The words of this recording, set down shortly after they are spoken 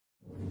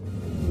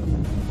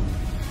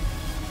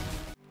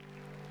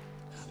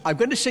I'm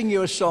going to sing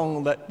you a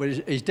song that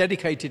is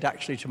dedicated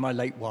actually to my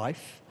late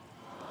wife.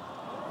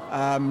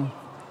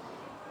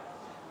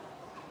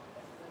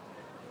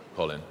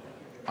 Colin,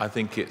 I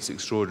think it's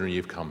extraordinary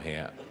you've come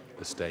here.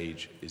 The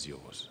stage is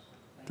yours.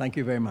 Thank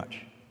you very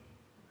much.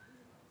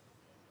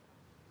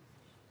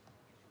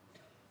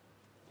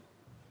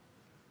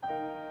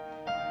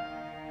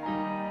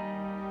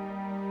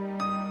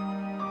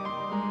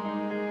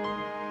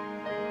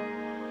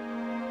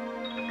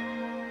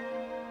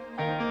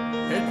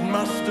 It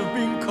must have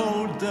been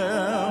cold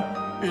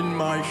there in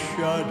my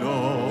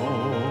shadow.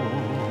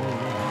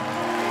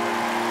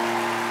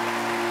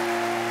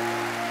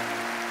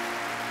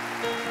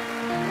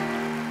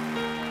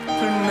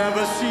 To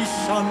never see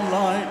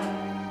sunlight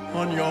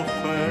on your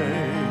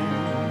face.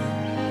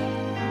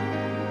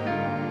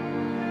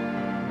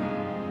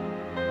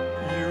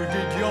 You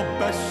did your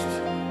best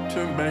to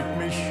make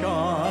me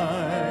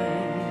shine.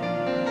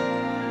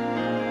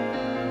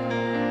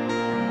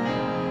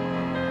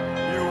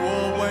 You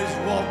always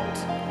walked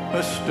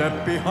a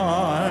step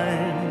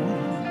behind.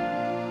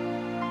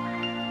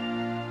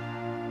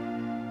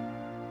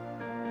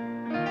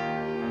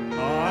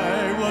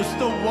 I was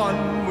the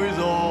one with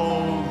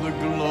all the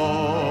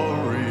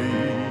glory,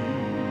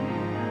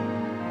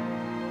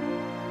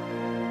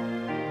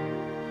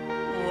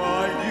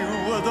 while you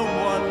were the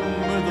one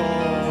with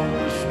all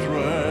the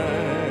strength.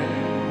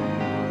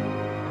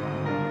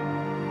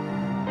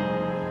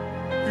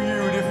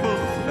 Beautiful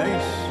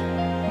face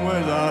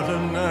without a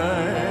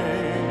name.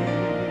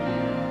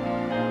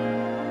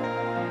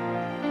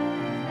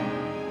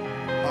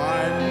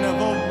 I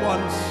never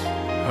once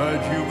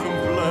heard you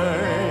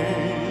complain.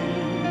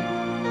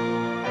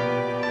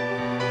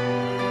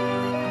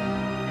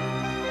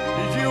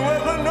 Did you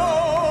ever know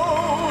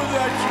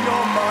that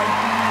you're my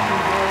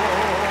hero?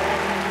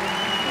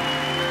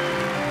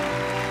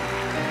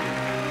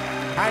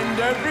 And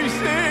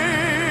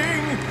everything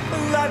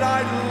that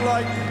I'd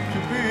like to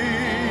be.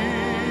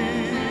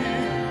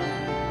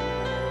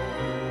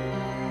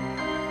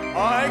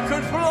 I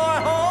could fly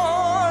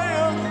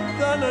higher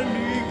than an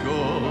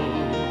eagle,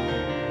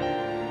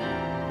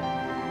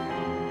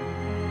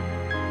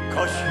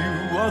 'cause you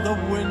are the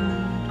wind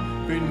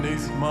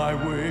beneath my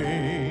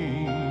wings.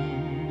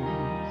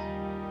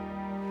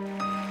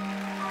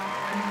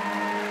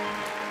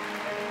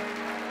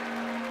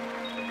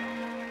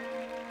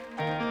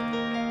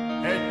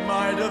 It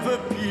might have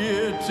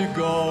appeared to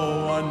go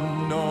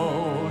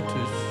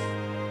unnoticed,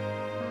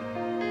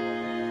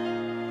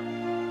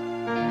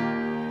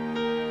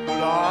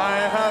 but I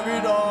have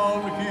it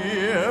all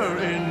here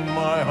in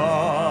my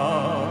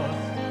heart.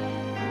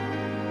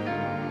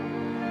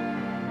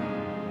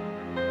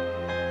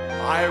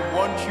 I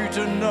want you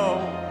to know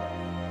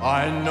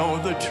I know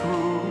the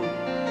truth.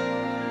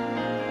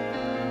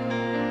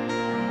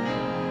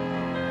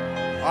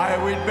 I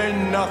would be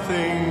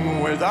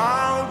nothing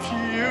without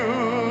you.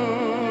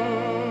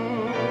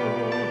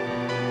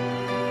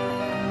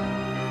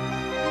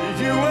 Did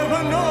you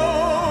ever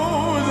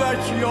know that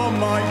you're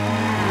my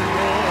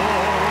hero?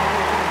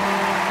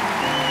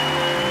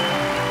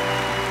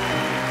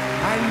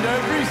 And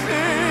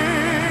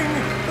everything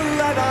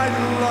that I'd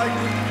like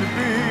to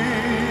be.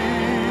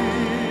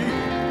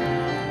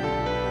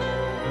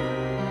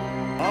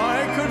 I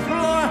could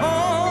fly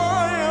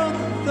higher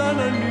than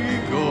an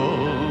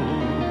eagle.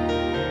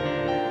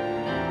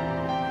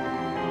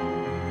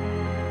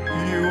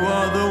 You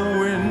are the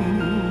wind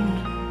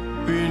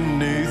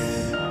beneath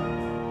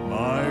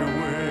my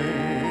wings.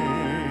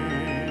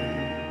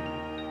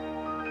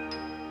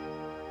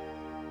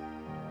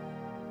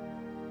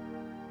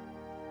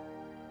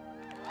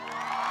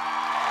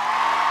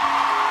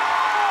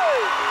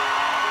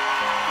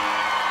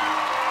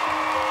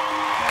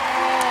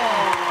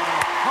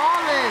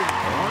 Colin!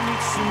 I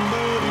need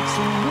somebody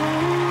to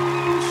know,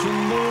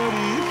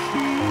 somebody to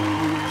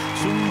hear,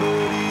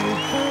 somebody to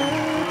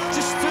hold,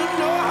 just to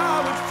know how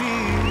it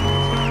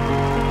feels.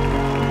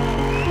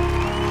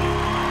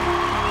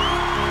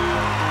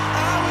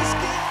 I was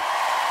getting.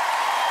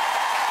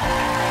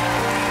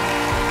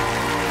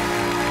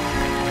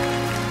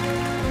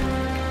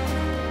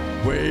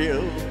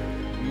 We'll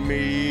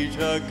meet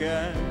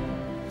again.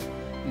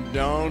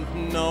 Don't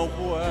know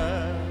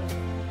where,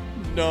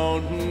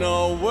 don't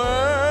know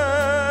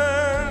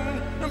when,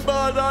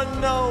 but I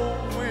know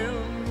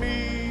we'll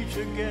meet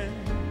again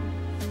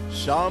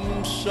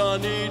some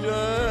sunny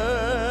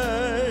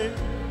day.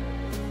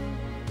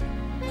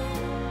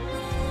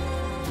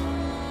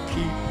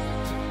 Keep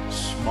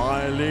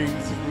smiling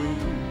through,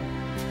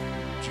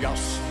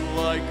 just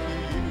like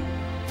you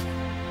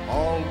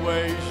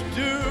always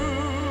do,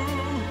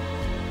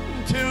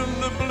 till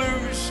the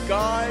blue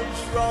skies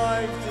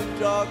drive the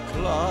dark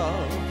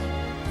clouds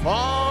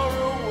far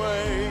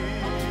away.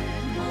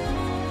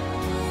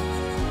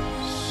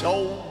 So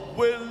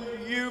will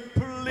you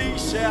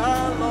please say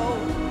hello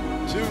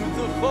to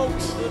the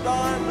folks that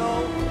I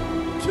know?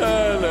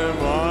 Tell them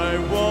I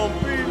won't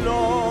be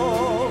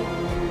long,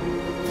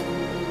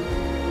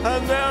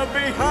 and they'll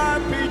be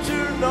happy to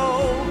know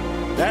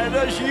that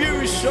as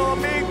you saw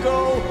me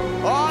go,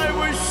 I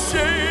was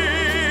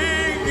singing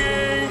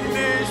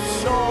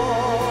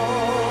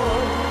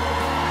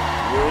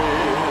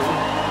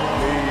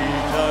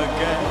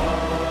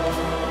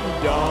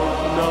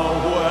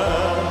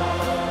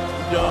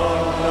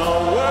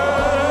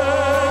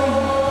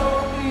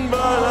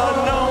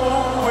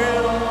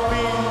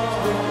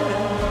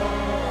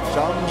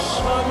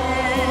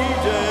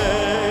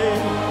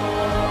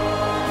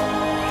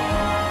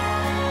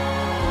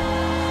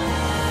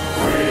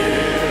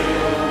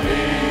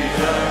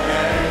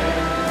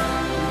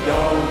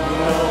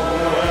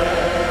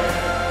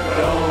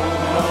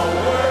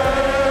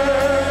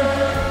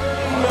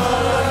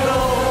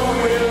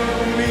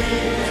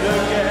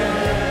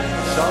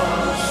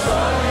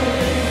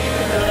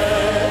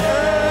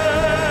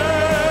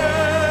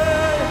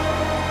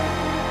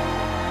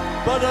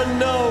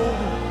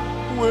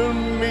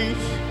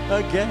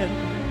again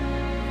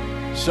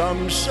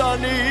some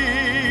sunny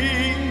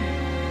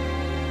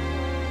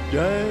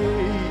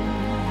day.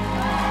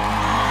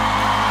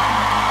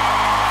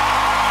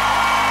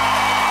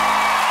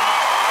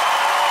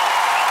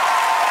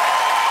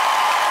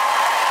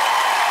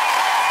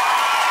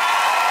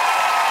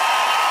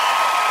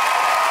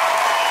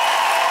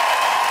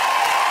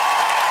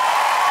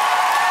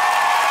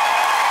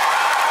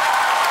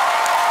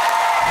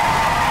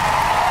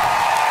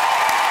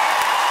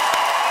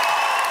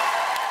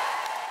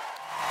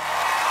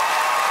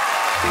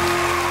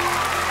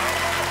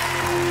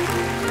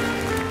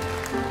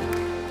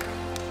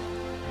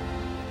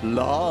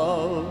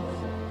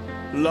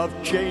 Love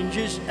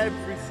changes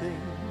everything,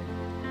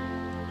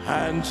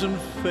 hands and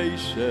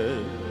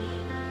faces,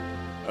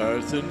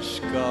 earth and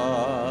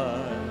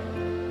sky.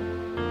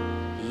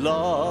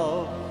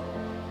 Love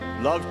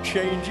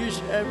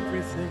changes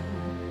everything,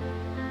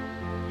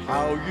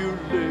 how you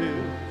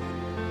live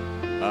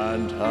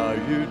and how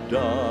you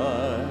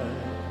die.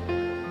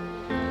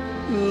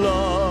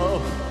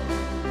 Love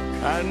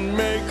can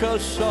make a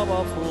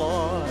summer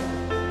fly,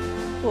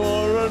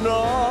 or a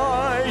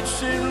night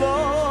seem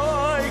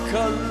like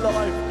a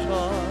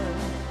lifetime.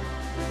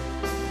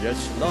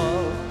 Yes,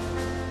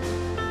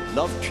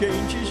 love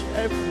changes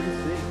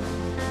everything.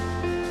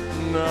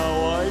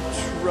 Now I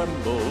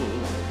tremble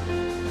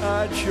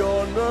at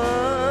your name,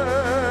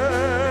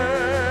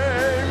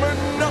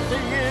 and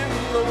nothing in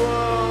the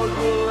world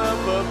will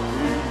ever be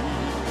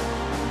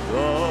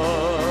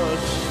the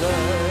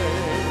same.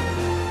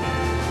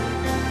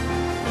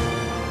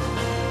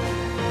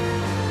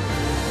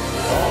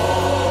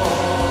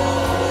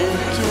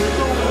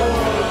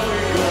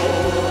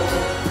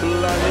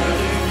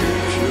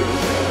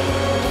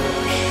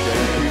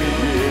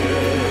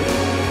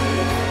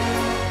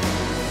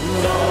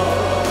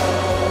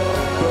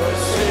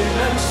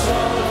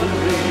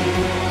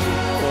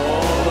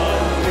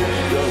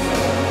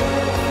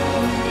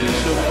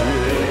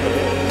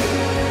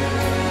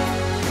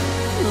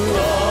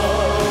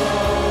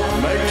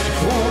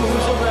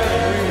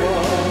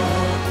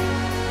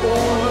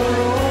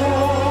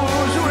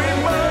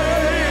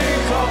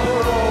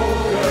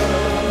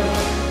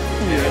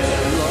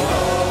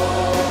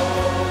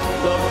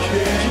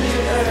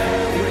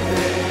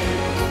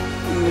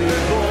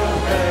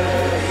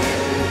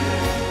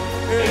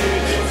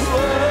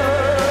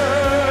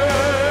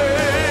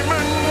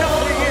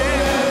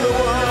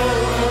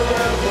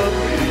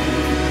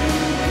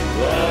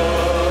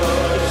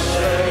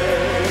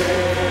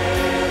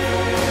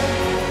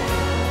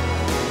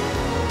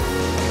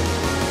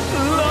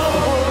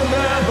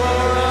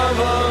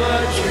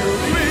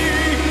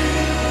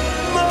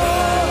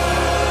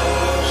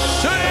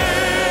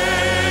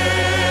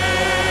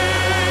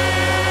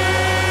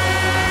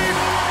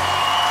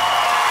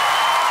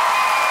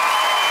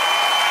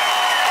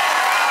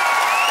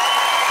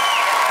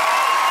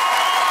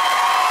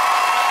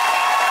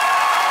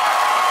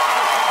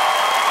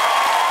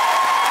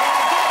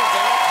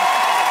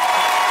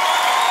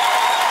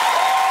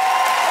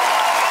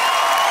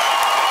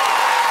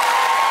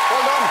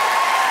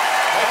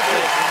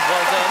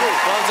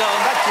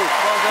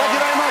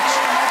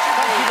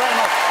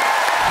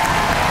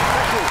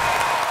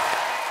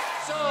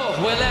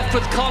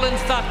 With Colin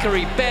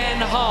Thackery,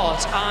 Ben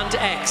Hart and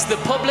X. The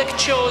public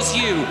chose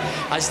you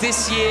as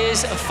this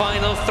year's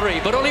final three,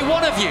 but only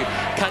one of you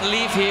can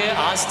leave here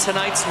as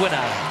tonight's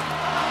winner.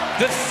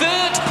 The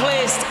third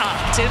placed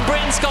act in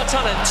Britain's Got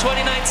Talent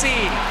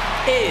 2019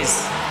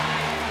 is...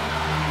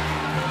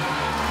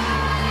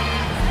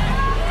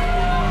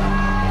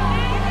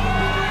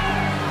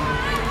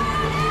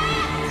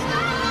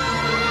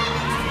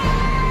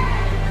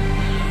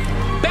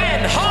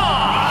 Ben Hart!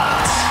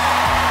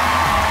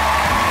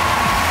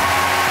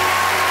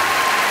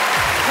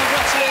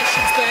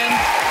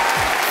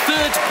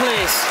 Third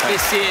place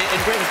this year in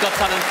Britain's Got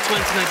Talent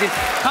 2019.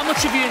 How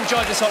much have you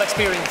enjoyed this whole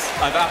experience?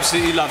 I've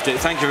absolutely loved it.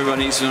 Thank you,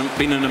 everybody. It's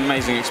been an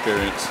amazing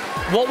experience.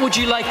 What would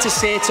you like to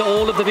say to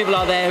all of the people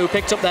out there who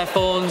picked up their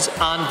phones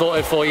and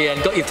voted for you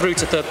and got you through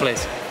to third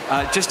place?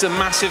 Just a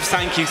massive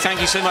thank you. Thank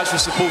you so much for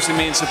supporting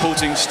me and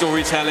supporting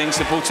storytelling,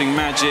 supporting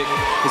magic.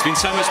 There's been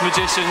so many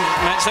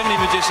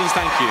magicians.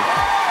 Thank you.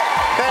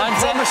 Ben,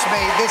 promise me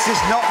this is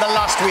not the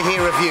last we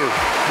hear of you.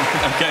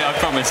 Okay, I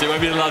promise. It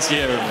won't be the last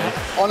year of me.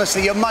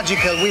 Honestly, you're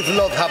magical. We've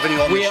loved having you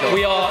on the show.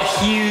 We are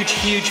huge,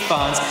 huge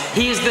fans.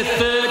 He is the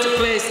third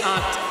place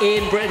act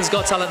in Britain's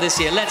Got Talent this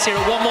year. Let's hear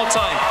it one more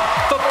time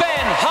for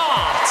Ben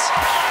Hart.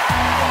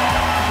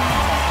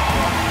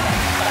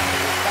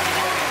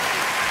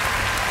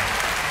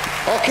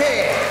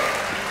 Okay,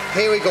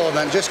 here we go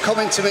then. Just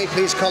coming to me,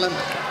 please, Colin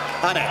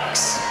and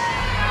X.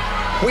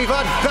 We've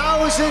had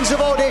thousands of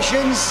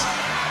auditions,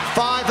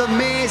 5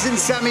 amazing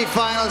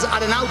semi-finals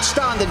and an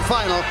outstanding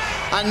final,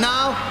 and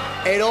now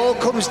it all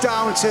comes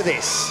down to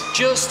this.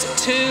 Just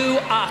 2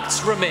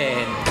 acts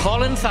remain,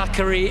 Colin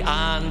Thackery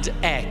and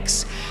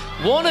X.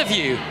 One of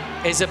you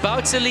is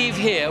about to leave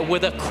here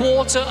with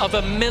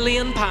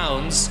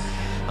 £250,000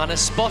 and a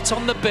spot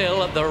on the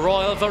bill at the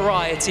Royal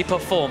Variety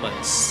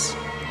Performance.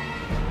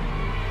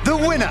 The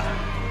winner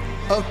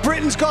of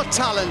Britain's Got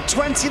Talent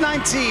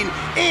 2019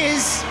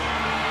 is...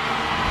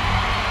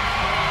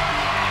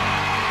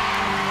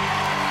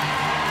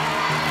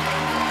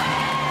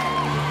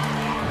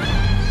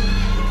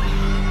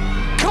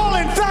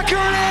 Colin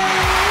Thackery!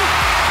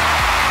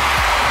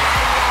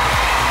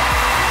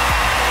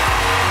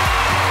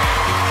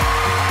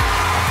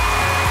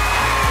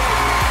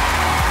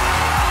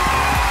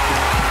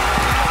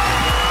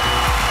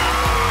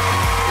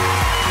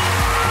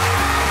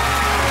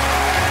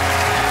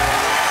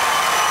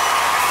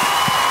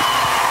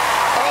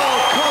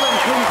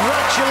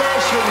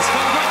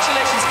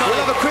 Congratulations, Colin.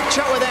 We'll have a quick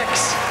chat with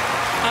X.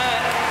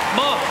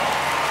 Mark,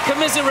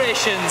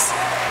 commiserations.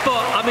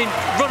 But, I mean,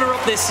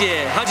 runner-up this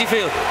year. How do you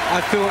feel?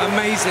 I feel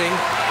amazing.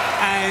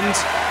 And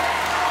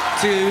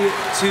to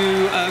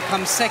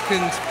come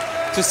second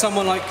to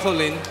someone like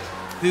Colin,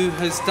 who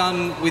has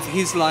done with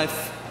his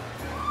life,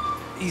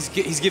 he's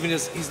given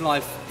us his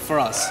life for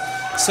us.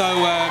 So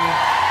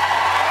I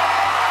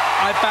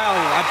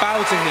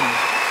bow to him.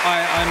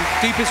 I'm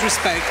deepest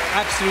respect,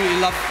 absolutely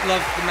love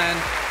the man,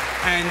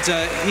 and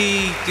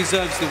he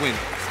deserves the win.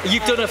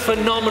 You've done a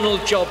phenomenal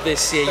job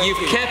this year.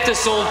 You've kept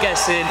us all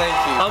guessing.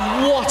 Thank you.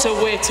 And what a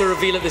way to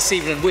reveal it this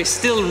evening. We're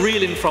still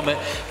reeling from it.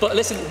 But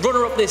listen,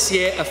 runner-up this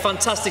year, a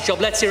fantastic job.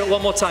 Let's hear it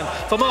one more time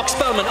for Mark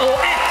Spellman, or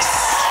X.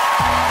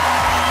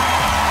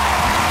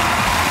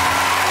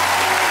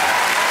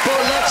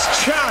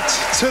 Let's chat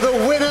to the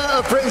winner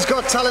of Britain's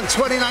Got Talent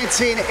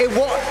 2019 in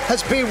what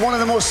has been one of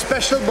the most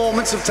special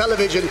moments of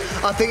television.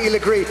 I think you'll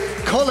agree.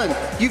 Colin,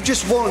 you've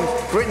just won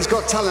Britain's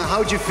Got Talent.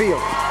 How do you feel?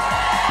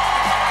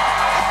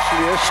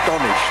 Absolutely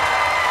astonished.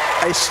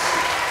 It's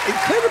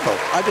incredible.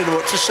 I don't know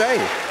what to say.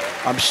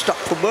 I'm stuck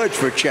for words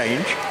for a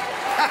change.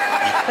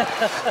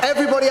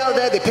 Everybody out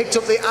there, they picked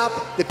up the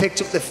app, they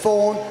picked up the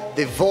phone,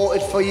 they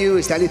voted for you.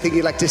 Is there anything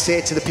you'd like to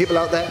say to the people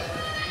out there?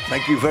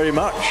 Thank you very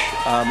much,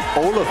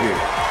 all of you.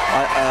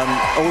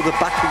 All the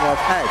backing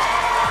I've had.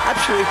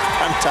 Absolutely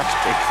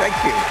fantastic. Thank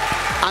you.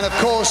 And of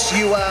course,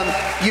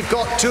 you've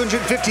got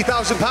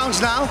 £250,000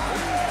 now.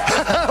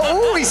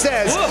 Oh, he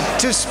says,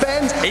 to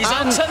spend. He's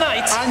on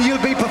tonight. And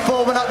you'll be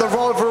performing at the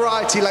Royal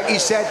Variety, like you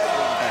said.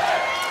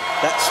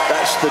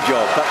 That's the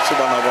job. That's the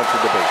one I wanted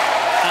to be.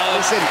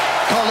 Listen,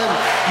 Colin,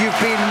 you've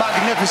been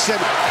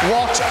magnificent.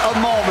 What a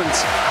moment.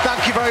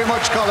 Thank you very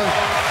much, Colin.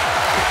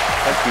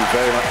 Thank you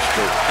very much,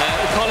 too.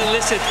 Colin,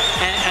 listen,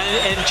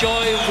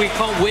 enjoy. We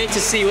can't wait to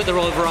see you at the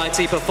Royal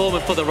Variety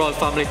performing for the Royal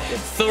Family.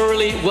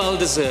 Thoroughly well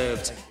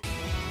deserved.